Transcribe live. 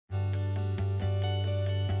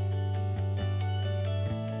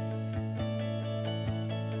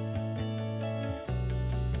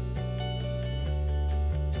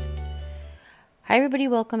Hi everybody,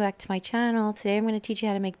 welcome back to my channel. Today I'm going to teach you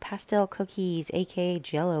how to make pastel cookies, aka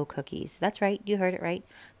Jell-O cookies. That's right, you heard it right,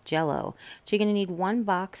 Jell-O. So you're going to need one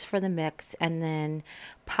box for the mix, and then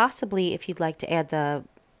possibly, if you'd like to add the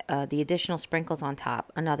additional sprinkles on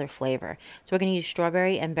top, another flavor. So we're going to use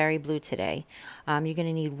strawberry and berry blue today. You're going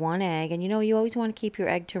to need one egg, and you always want to keep your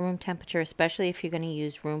egg to room temperature, especially if you're going to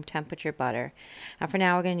use room temperature butter. And for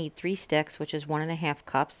now, we're going to need 3 sticks, which is 1.5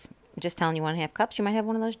 cups. I'm just telling you, 1.5 cups. You might have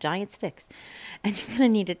one of those giant sticks. And you're going to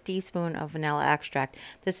need a teaspoon of vanilla extract.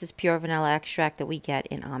 This is pure vanilla extract that we get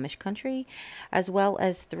in Amish country, as well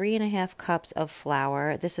as 3.5 cups of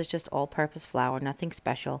flour. This is just all-purpose flour, nothing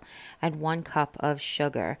special, and 1 cup of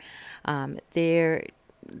sugar. There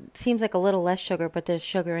seems like a little less sugar, but there's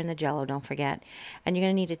sugar in the Jell-O, don't forget. And you're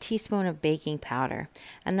going to need a teaspoon of baking powder,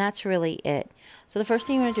 and that's really it. So the first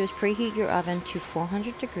thing you want to do is preheat your oven to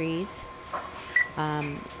 400 degrees.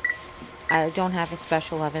 I don't have a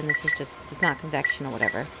special oven. This is just, it's not convection or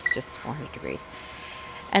whatever. It's just 400 degrees.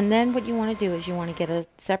 And then what you want to do is you want to get a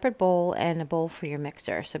separate bowl and a bowl for your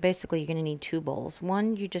mixer. So basically you're going to need 2 bowls.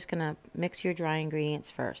 One, you're just going to mix your dry ingredients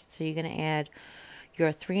first. So you're going to add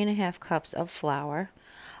your 3.5 cups of flour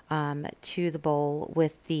to the bowl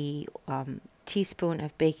with the teaspoon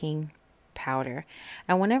of baking powder.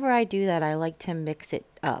 And whenever I do that, I like to mix it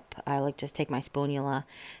up. I like just take my spatula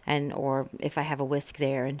or if I have a whisk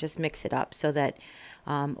there, and just mix it up so that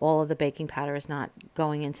all of the baking powder is not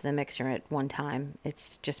going into the mixer at one time.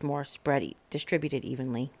 It's just more distributed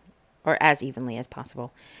evenly, or as evenly as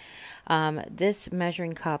possible. This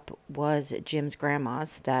measuring cup was Jim's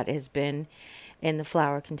grandma's that has been in the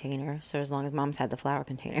flour container, so as long as Mom's had the flour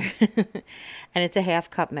container. And it's a 1/2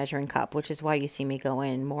 cup measuring cup, which is why you see me go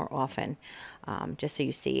in more often. Just so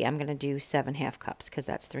you see, I'm going to do 7 1/2 cups because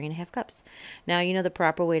that's 3.5 cups. Now, the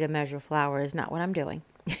proper way to measure flour is not what I'm doing.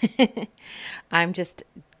 I'm just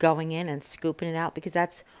going in and scooping it out because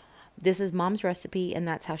this is Mom's recipe, and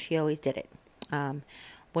that's how she always did it.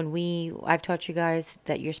 I've taught you guys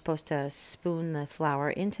that you're supposed to spoon the flour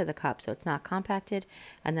into the cup so it's not compacted,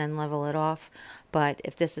 and then level it off. But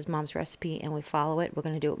if this is Mom's recipe and we follow it, we're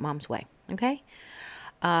going to do it Mom's way. Okay?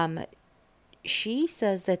 She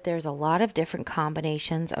says that there's a lot of different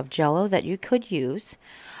combinations of Jell-O that you could use.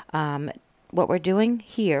 What we're doing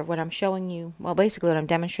here, what I'm showing you, well, basically what I'm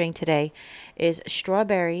demonstrating today is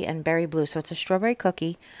strawberry and berry blue. So it's a strawberry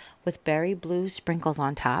cookie with berry blue sprinkles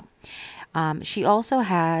on top. She also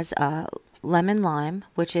has lemon lime,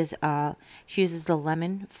 which is, she uses the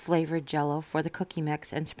lemon flavored Jell-O for the cookie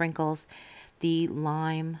mix and sprinkles the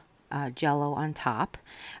lime Jell-O on top.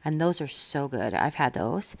 And those are so good. I've had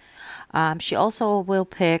those. She also will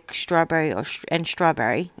pick strawberry and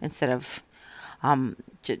strawberry instead of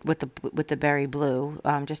with the berry blue,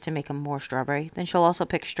 just to make them more strawberry. Then she'll also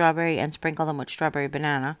pick strawberry and sprinkle them with strawberry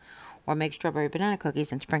banana, or make strawberry banana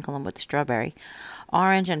cookies and sprinkle them with strawberry,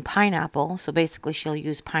 orange, and pineapple. So basically she'll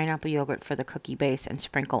use pineapple yogurt for the cookie base and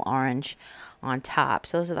sprinkle orange on top.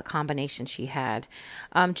 So those are the combinations she had.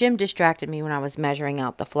 Jim distracted me when I was measuring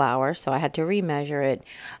out the flour, so I had to remeasure it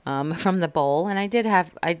from the bowl, and I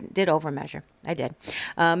did over measure. I did.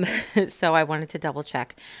 So I wanted to double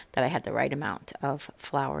check that I had the right amount of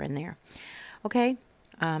flour in there. Okay.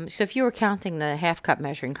 So if you were counting the 1/2 cup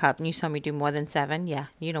measuring cup and you saw me do more than 7, yeah,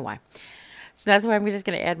 you know why. So that's why I'm just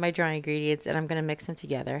going to add my dry ingredients, and I'm going to mix them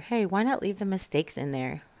together. Hey, why not leave the mistakes in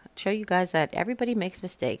there? Show you guys that everybody makes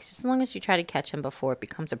mistakes, just as long as you try to catch them before it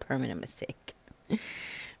becomes a permanent mistake.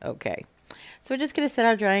 Okay. So we're just going to set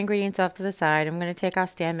our dry ingredients off to the side. I'm going to take our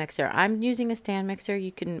stand mixer. I'm using a stand mixer.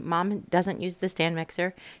 Mom doesn't use the stand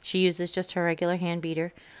mixer. She uses just her regular hand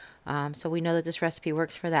beater. So we know that this recipe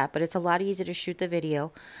works for that, but it's a lot easier to shoot the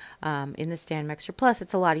video in the stand mixer. Plus,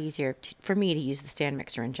 it's a lot easier for me to use the stand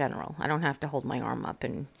mixer in general. I don't have to hold my arm up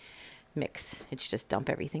and mix. It's just dump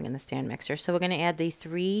everything in the stand mixer. So we're going to add the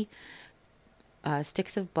 3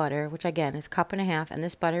 sticks of butter, which again is 1.5 cups, and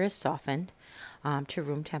this butter is softened to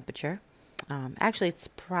room temperature. Actually, it's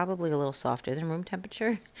probably a little softer than room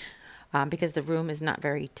temperature because the room is not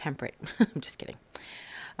very temperate. I'm just kidding.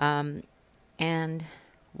 And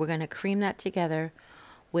we're going to cream that together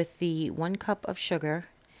with the 1 cup of sugar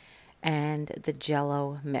and the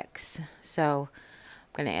Jell-O mix. So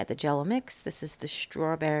I'm going to add the Jell-O mix. This is the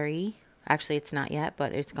strawberry. Actually, it's not yet,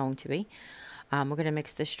 but it's going to be. We're going to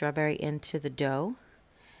mix the strawberry into the dough,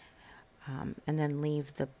 and then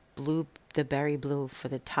leave the berry blue for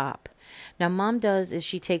the top. Now, Mom does is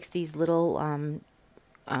she takes these little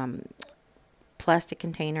plastic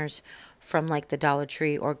containers from like the Dollar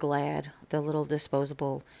Tree or Glad, the little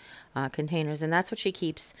disposable containers, and that's what she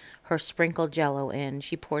keeps her sprinkled Jell-O in.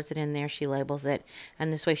 She pours it in there, she labels it,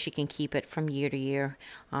 and this way she can keep it from year to year.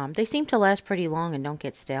 They seem to last pretty long and don't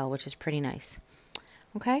get stale, which is pretty nice.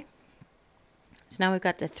 Okay, so now we've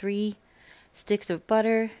got the 3 sticks of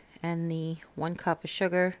butter and the 1 cup of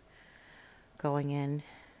sugar going in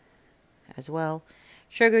as well.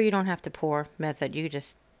 Sugar you don't have to pour method, you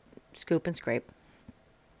just scoop and scrape.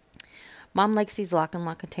 Mom likes these lock and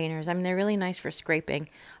lock containers. I mean, they're really nice for scraping.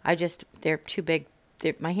 They're too big.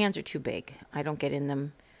 My hands are too big. I don't get in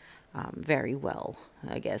them very well,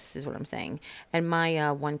 I guess is what I'm saying. And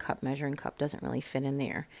my 1 cup measuring cup doesn't really fit in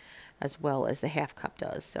there as well as the half cup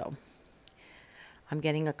does. So I'm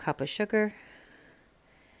getting a cup of sugar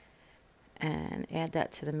and add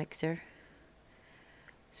that to the mixer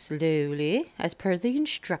slowly as per the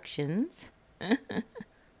instructions.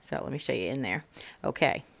 So let me show you in there.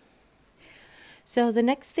 Okay. So the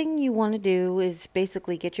next thing you want to do is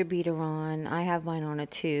basically get your beater on. I have mine on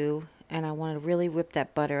at 2, and I want to really whip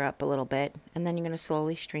that butter up a little bit. And then you're going to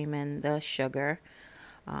slowly stream in the sugar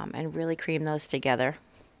and really cream those together.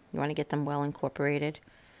 You want to get them well incorporated.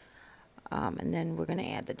 And then we're going to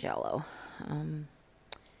add the Jell-O.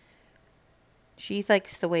 She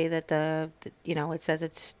likes the way that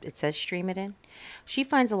it says stream it in. She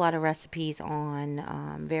finds a lot of recipes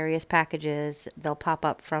on various packages. They'll pop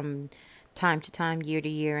up from time to time, year to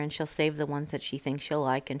year, and she'll save the ones that she thinks she'll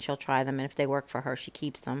like, and she'll try them, and if they work for her, she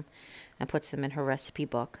keeps them and puts them in her recipe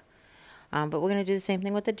book. But we're going to do the same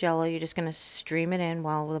thing with the Jell-O. You're just going to stream it in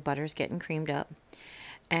while the butter's getting creamed up.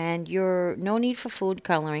 And you're no need for food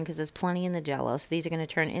coloring because there's plenty in the Jell-O, so these are going to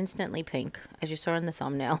turn instantly pink, as you saw in the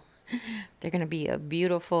thumbnail. They're going to be a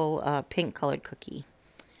beautiful pink colored cookie.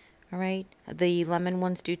 All right, the lemon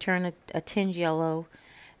ones do turn a tinge yellow.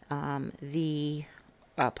 The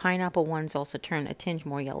pineapple ones also turn a tinge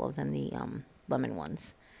more yellow than the lemon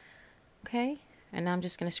ones. Okay, and now I'm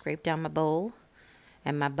just going to scrape down my bowl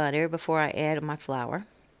and my butter before I add my flour.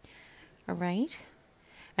 All right,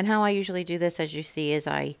 and how I usually do this, as you see, is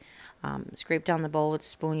I scrape down the bowl with a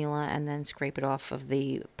spatula and then scrape it off of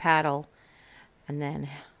the paddle, and then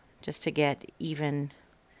just to get even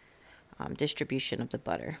distribution of the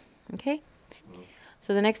butter. Okay,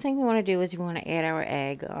 so the next thing we want to do is we want to add our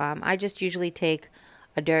egg. I just usually take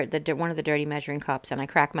one of the dirty measuring cups, and I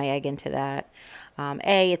crack my egg into that.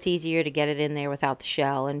 A, it's easier to get it in there without the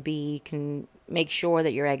shell, and B, you can make sure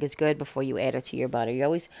that your egg is good before you add it to your butter.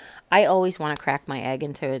 I always want to crack my egg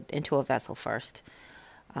into a vessel first.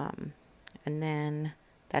 And then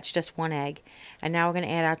that's just 1 egg. And now we're going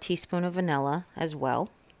to add our teaspoon of vanilla as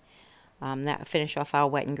well. That finish off our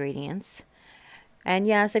wet ingredients. And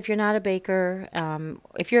yes, if you're not a baker,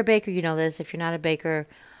 if you're a baker, you know this. If you're not a baker,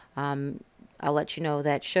 I'll let you know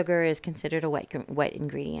that sugar is considered a wet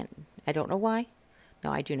ingredient. I don't know why.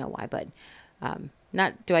 No, I do know why, but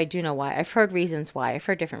I do know why. I've heard reasons why. I've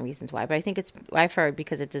heard different reasons why, but I think I've heard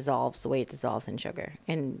because it dissolves the way it dissolves in sugar,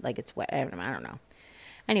 and like it's wet. I don't know.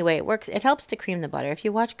 Anyway, it works. It helps to cream the butter. If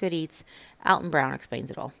you watch Good Eats, Alton Brown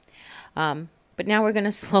explains it all. But now we're going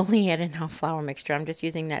to slowly add in our flour mixture. I'm just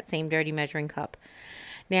using that same dirty measuring cup.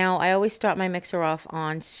 Now, I always start my mixer off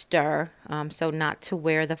on stir, so not to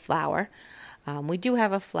wear the flour. We do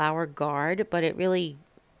have a flour guard, but it really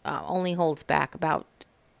only holds back about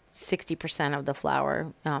 60% of the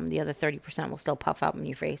flour. The other 30% will still puff up in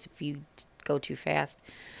your face if you go too fast.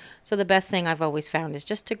 So the best thing I've always found is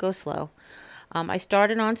just to go slow. I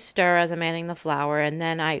started on stir as I'm adding the flour, and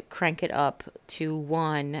then I crank it up to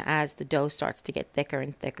 1 as the dough starts to get thicker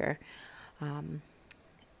and thicker.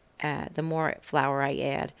 The more flour I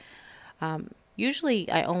add. Usually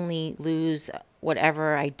I only lose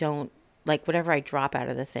whatever I drop out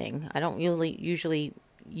of the thing. I don't usually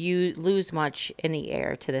lose much in the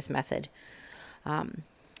air to this method.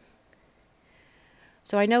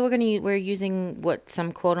 So I know we're using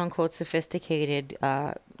some quote unquote sophisticated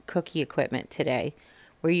cookie equipment today.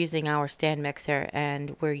 We're using our stand mixer,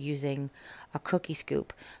 and we're using a cookie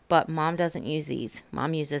scoop. But Mom doesn't use these.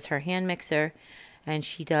 Mom uses her hand mixer, and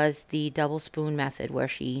she does the double spoon method where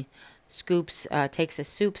she scoops, takes a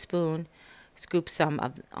soup spoon, scoops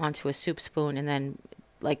some onto a soup spoon, and then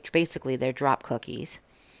basically they're drop cookies.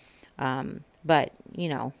 But you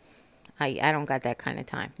know, I don't got that kind of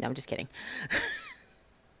time. No, I'm just kidding.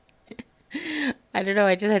 I don't know.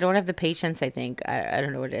 I don't have the patience, I think. I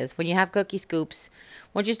don't know what it is. When you have cookie scoops,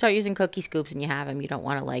 once you start using cookie scoops and you have them, you don't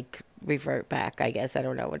want to revert back, I guess. I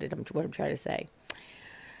don't know what I'm trying to say.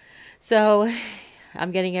 So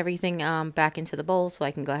I'm getting everything back into the bowl so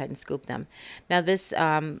I can go ahead and scoop them. Now this,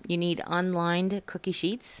 you need unlined cookie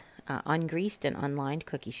sheets. ungreased and unlined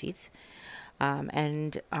cookie sheets. We're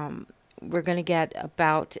going to get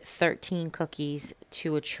about 13 cookies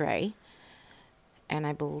to a tray. And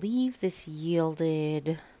I believe this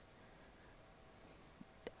yielded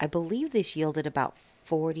about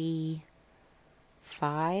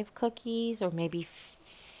 45 cookies, or maybe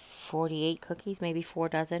 48 cookies, maybe 4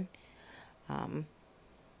 dozen. But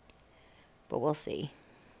we'll see.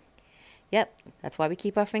 Yep, that's why we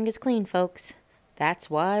keep our fingers clean, folks. That's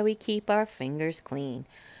why we keep our fingers clean.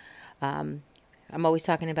 I'm always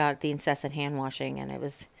talking about the incessant hand washing, and it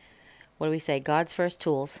was, what do we say, God's first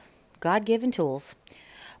tools. God-given tools.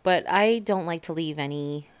 But I don't like to leave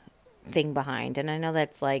anything behind. And I know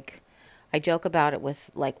that's like, I joke about it with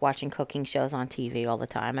like watching cooking shows on TV all the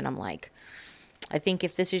time. And I'm like, I think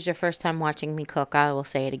if this is your first time watching me cook, I will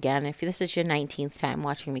say it again. If this is your 19th time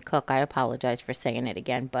watching me cook, I apologize for saying it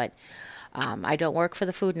again. But I don't work for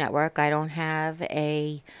the Food Network. I don't have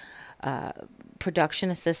a production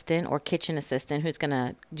assistant or kitchen assistant who's going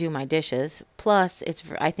to do my dishes. Plus,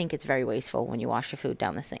 I think it's very wasteful when you wash your food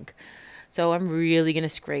down the sink. So I'm really going to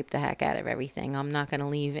scrape the heck out of everything. I'm not going to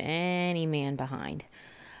leave any man behind.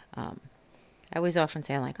 I always often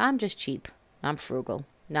say, like, I'm just cheap. I'm frugal.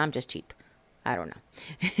 No, I'm just cheap. I don't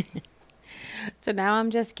know. So now I'm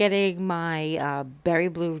just getting my berry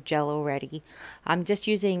blue Jell-O ready. I'm just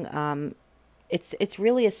using, it's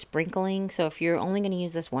really a sprinkling. So if you're only going to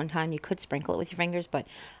use this one time, you could sprinkle it with your fingers. But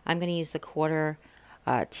I'm going to use the quarter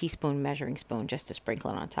teaspoon measuring spoon just to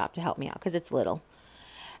sprinkle it on top to help me out because it's little.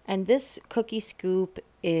 And this cookie scoop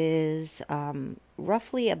is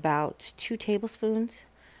roughly about 2 tablespoons.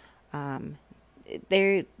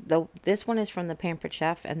 This one is from the Pampered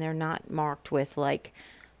Chef, and they're not marked with like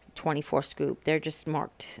 24 scoop. They're just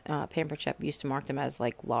marked, Pampered Chef used to mark them as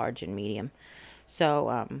like large and medium.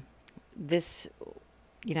 So this,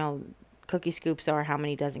 cookie scoops are how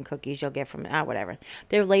many dozen cookies you'll get from, whatever.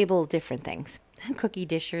 They're labeled different things. Cookie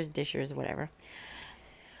dishers, whatever.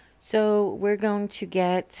 So we're going to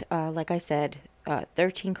get, like I said,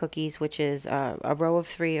 13 cookies, which is a row of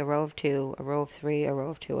 3, a row of 2, a row of 3, a row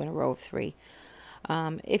of 2, and a row of 3.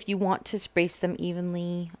 If you want to space them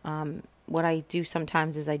evenly, what I do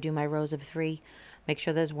sometimes is I do my rows of 3, make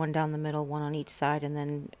sure there's one down the middle, one on each side, and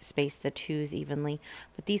then space the 2s evenly.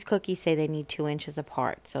 But these cookies say they need 2 inches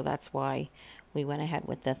apart, so that's why we went ahead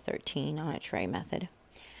with the 13 on a tray method.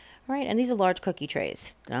 All right, and these are large cookie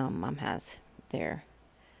trays. Mom has they're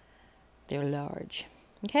large.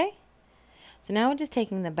 Okay, so now we're just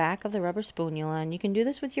taking the back of the rubber spatula, and you can do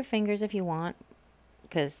this with your fingers if you want,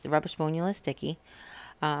 because the rubber spatula is sticky.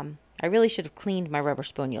 I really should have cleaned my rubber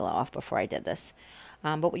spatula off before I did this.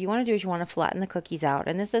 But what you want to do is you want to flatten the cookies out,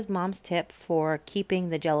 and this is Mom's tip for keeping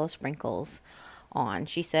the Jell-O sprinkles on.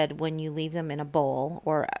 She said when you leave them in a bowl,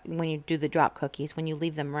 or when you do the drop cookies, when you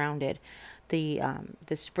leave them rounded, the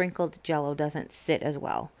sprinkled Jell-O doesn't sit as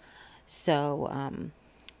well. So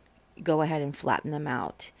go ahead and flatten them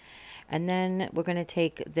out. And then we're going to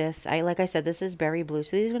take this, like I said, this is berry blue,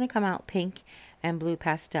 so these are going to come out pink and blue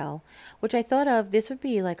pastel, which I thought of, this would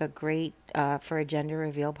be like a great, for a gender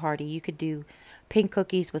reveal party. You could do pink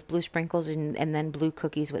cookies with blue sprinkles, and then blue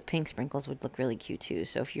cookies with pink sprinkles would look really cute too.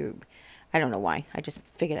 So if you, I don't know why, I just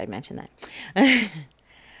figured I'd mention that.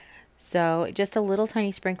 So just a little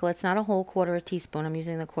tiny sprinkle. It's not a whole quarter a teaspoon. I'm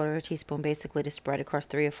using the quarter a teaspoon basically to spread across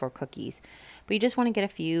 3 or 4 cookies. But you just want to get a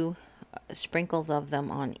few sprinkles of them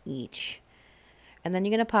on each. And then you're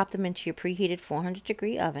going to pop them into your preheated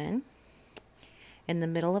 400-degree oven. In the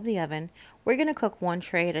middle of the oven, we're going to cook 1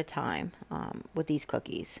 tray at a time with these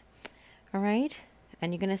cookies. All right?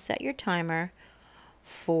 And you're going to set your timer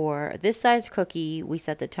for this size cookie. We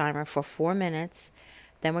set the timer for 4 minutes.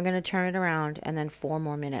 Then we're going to turn it around, and then 4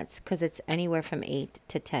 more minutes, because it's anywhere from 8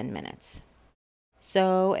 to 10 minutes.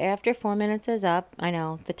 So after 4 minutes is up, I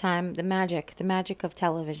know, the magic of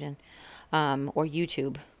television, or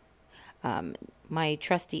YouTube. My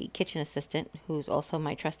trusty kitchen assistant, who's also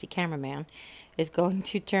my trusty cameraman, is going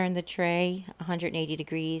to turn the tray 180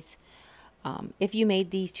 degrees. If you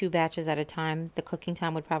made these 2 batches at a time, the cooking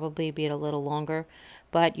time would probably be a little longer,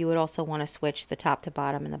 but you would also want to switch the top to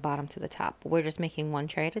bottom and the bottom to the top. We're just making 1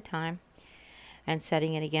 tray at a time and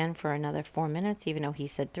setting it again for another 4 minutes, even though he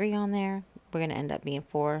said 3 on there. We're going to end up being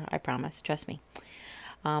 4, I promise, trust me.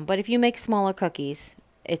 But if you make smaller cookies,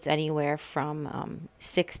 it's anywhere from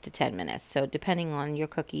 6 to 10 minutes. So depending on your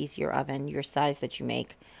cookies, your oven, your size that you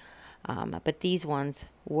make. But these ones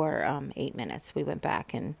were 8 minutes. We went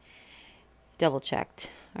back and double checked.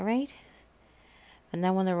 All right. And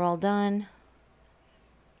then when they're all done,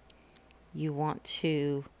 you want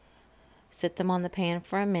to sit them on the pan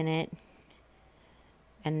for a minute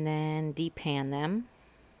and then depan them.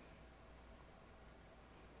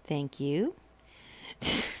 Thank you.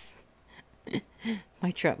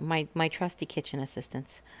 My trusty kitchen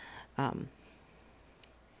assistants. Um,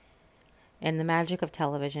 and the magic of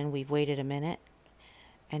television, we've waited a minute,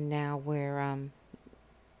 and now we're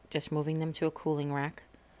just moving them to a cooling rack.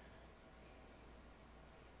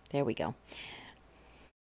 There we go.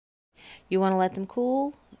 You want to let them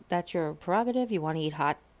cool? That's your prerogative. You want to eat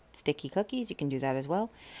hot, sticky cookies? You can do that as well.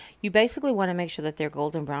 You basically want to make sure that they're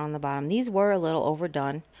golden brown on the bottom. These were a little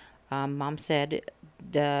overdone. Mom said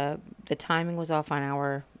the timing was off on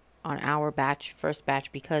our first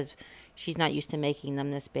batch, because she's not used to making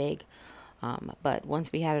them this big. But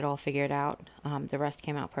once we had it all figured out, the rest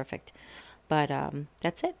came out perfect. But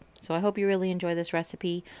that's it. So I hope you really enjoy this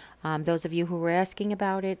recipe. Those of you who were asking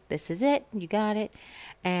about it, this is it. You got it.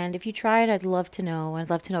 And if you try it, I'd love to know.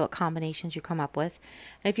 I'd love to know what combinations you come up with.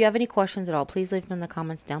 And if you have any questions at all, please leave them in the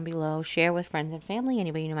comments down below. Share with friends and family,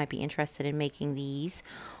 anybody who might be interested in making these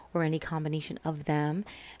or any combination of them.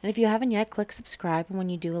 And if you haven't yet, click subscribe. And when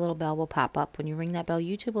you do, a little bell will pop up. When you ring that bell,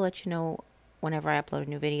 YouTube will let you know whenever I upload a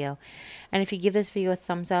new video. And if you give this video a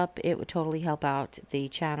thumbs up, it would totally help out the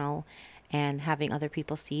channel and having other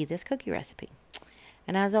people see this cookie recipe.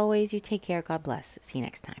 And as always, you take care. God bless. See you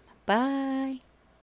next time. Bye.